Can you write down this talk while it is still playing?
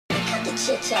to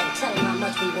chit chat and tell them how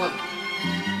much we want.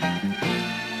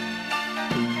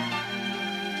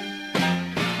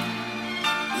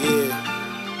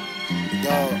 Yeah,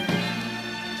 dog.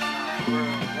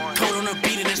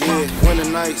 Yeah, winter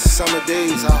nights, summer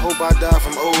days, I hope I die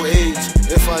from old age.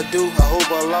 If I do, I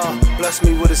hope Allah bless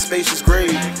me with a spacious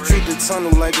grave. Treat the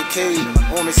tunnel like a cave.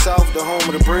 On the south, the home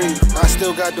of the brave. I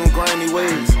still got them grimy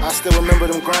ways. I still remember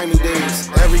them grimy days.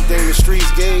 Everything the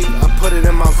streets gave, I put it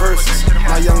in my verses.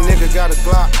 My young nigga got a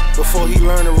Glock before he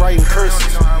learned to write in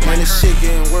cursive. Man, this shit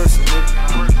getting worse, nigga.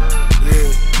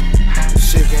 Yeah,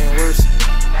 shit getting worse.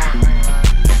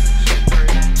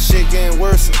 Shit getting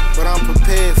worse, but I'm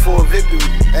prepared for a victory.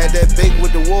 Add that bake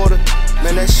with the water,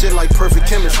 man, that shit like perfect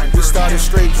chemistry. We started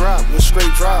straight drop, with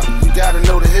straight drop, you gotta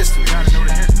know the history.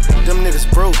 Them niggas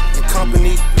broke, and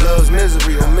company loves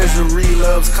misery, or misery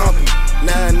loves company.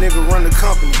 Now a nigga run the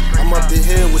company. I'm up the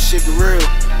hill with shit real,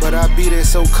 but I be there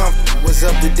so comfortable. Was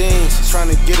up the Deans, trying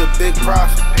to get a big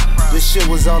profit. This shit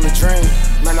was all a dream.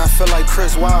 Man, I feel like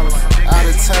Chris Wallace, out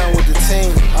of town with the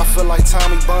team. I feel like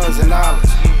Tommy Buns and Knowledge,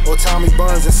 or Tommy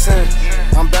Buns and Sin.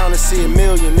 I'm bound to see a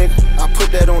million, nigga. I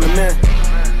put that on the men.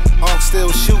 I'm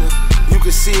still shooting, you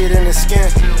can see it in the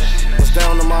skin. Was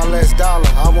down to my last dollar,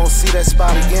 I won't see that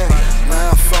spot again. Now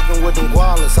I'm fucking with them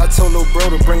gualas, I told lil' bro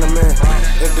to bring them in.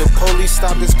 If the police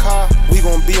stop this car, we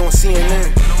gon' be on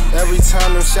CNN. Every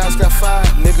time them shots got fired,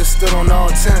 niggas stood on all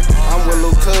 10. I'm with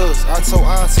lil' cuz, I told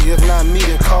auntie, if not me,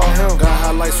 then call him. Got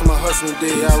highlights from a hustling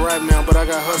day, I rap now, but I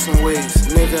got hustling ways.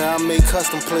 Nigga, I make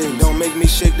custom plays, don't make me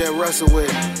shake that Russell way.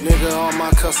 Nigga, all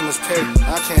my customers pay,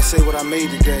 I can't say what I made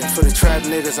today. For the trap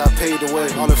niggas, I paid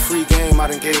away. All the free game, I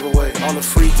done gave away. All the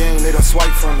free game, they done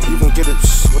swipe from me. You can get it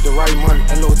with the right money.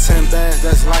 That little 10 bands,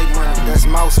 that's light money, that's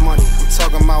mouse money. I'm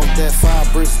talking about that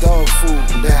 5 bricks dog food,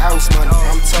 that house money.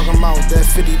 I'm talking about that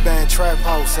 50 band trap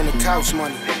house and the couch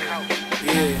money.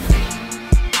 Yeah.